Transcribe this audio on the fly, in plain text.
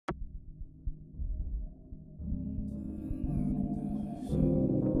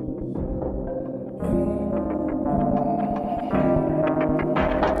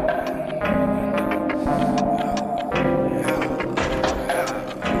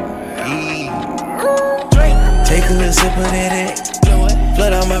a little sip of that.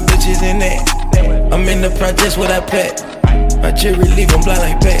 Flood all my bitches in that. I'm in the projects with I pet. My cherry leave them blind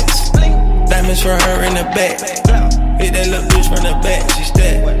like bats. Diamonds for her in the back. Hit that little bitch from the back. She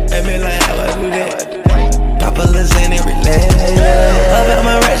step at me like how I do that. Pop a lasagna and relax. About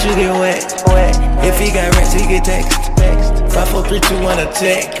my rats, you get wet. If he got rats, he get text. 5, 4, 3, 2, 1,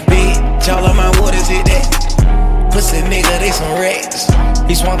 attack. Bitch, all of my waters hit that. Pussy nigga, they some rats.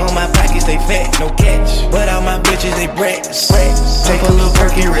 He swung on my pockets, they fat, no catch. But all my bitches, they brats. Take a little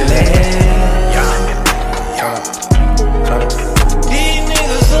perky, relax. These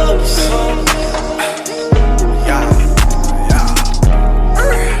niggas up some.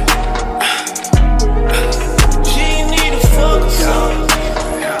 She need to fuck some.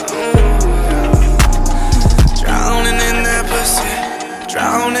 Drowning in that pussy,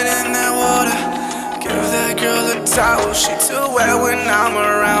 drowning in that water. Give that girl a towel, she too wet when I'm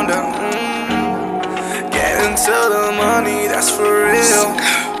around her. Getting to the money, that's for real.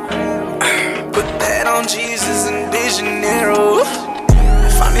 Put that on Jesus and De Janeiro.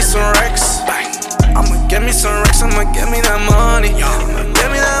 If I need some racks, I'ma get me some racks, I'ma get me that money. I'ma get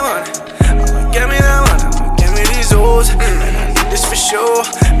me that money, I'ma get me that money, I'ma get me these O's. Man, I need this for sure.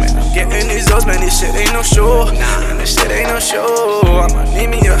 Man, I'm getting these O's, man, this shit ain't no show. Man, this shit ain't no show. I'ma need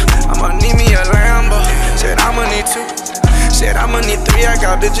me a Lambo. Said I'ma need 2, said I'ma need 3. I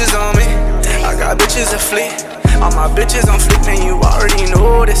got bitches on me, I got bitches a fleet. All my bitches on fleek, man, you already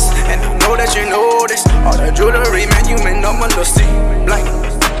know this. And I know that you know this. All the jewelry, man, you may know my little see blank.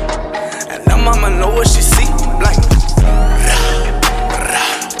 And now mama know what she see blank.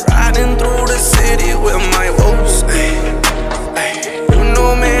 Riding through the city with my woes. You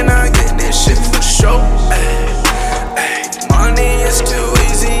know, man, I get this shit for sure. Money is too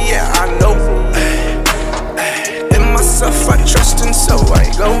easy, yeah, I know. In myself I trust and so I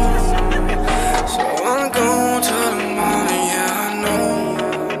go. So I'm going to the money, yeah, I know.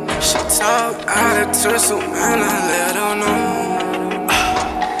 She talk out of turn, so man, I let her know.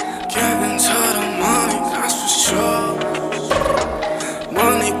 Getting to the money, that's for sure.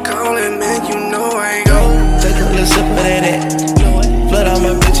 Money calling, man, you know I go. Take a little sip of that. Flood all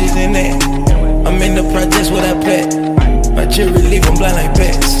my bitches in that. I'm in the projects with I pet. My cherry leave them blind like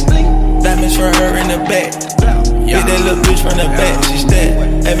bats. Diamonds for her in the back. Hit that little bitch from the back. She step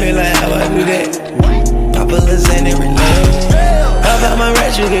at me like how I do that. Pop a lasagna and relax. About my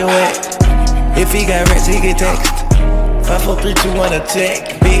rats, you get wet. If he got rats, he get text. 5, 4, 3, 2, 1,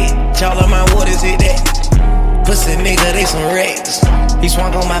 attack. Bitch, all of my waters hit that. Pussy nigga, they some rats. He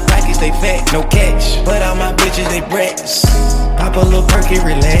swung on my pockets, they fat, no catch. But all my bitches, they brats. Pop a little perky,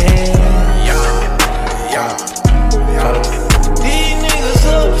 relax. These niggas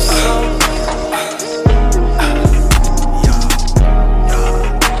up some.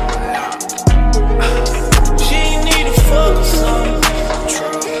 She need to fuck some.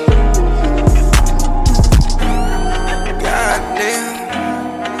 Goddamn,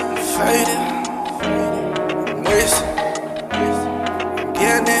 faded, wasted,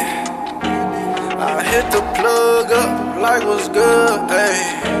 getting it. I hit the plug up like what's good, ayy.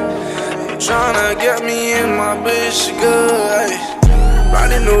 Tryna get me in my bitch good, ayy.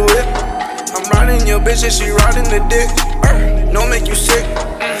 Riding the whip, I'm riding your bitch and she riding the dick. Don't make you sick,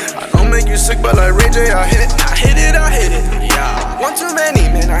 I don't make you sick, but like Ray J, I hit it, I hit it, I hit it. Yeah, one too many,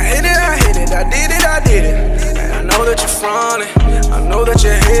 man, I hit it, I hit it, I did it, I did it. And I know that you're frontin', I know that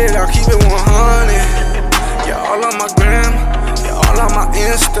you're hit, I'll keep it 100. Yeah, all on my gram, yeah, all on my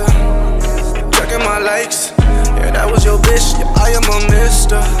Insta. Checking my likes, yeah, that was your bitch, yeah, I am a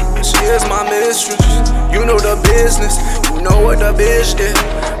mister. She is my mistress, you know the business, you know what the bitch did.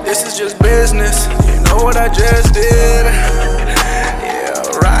 This is just business, you know what I just did.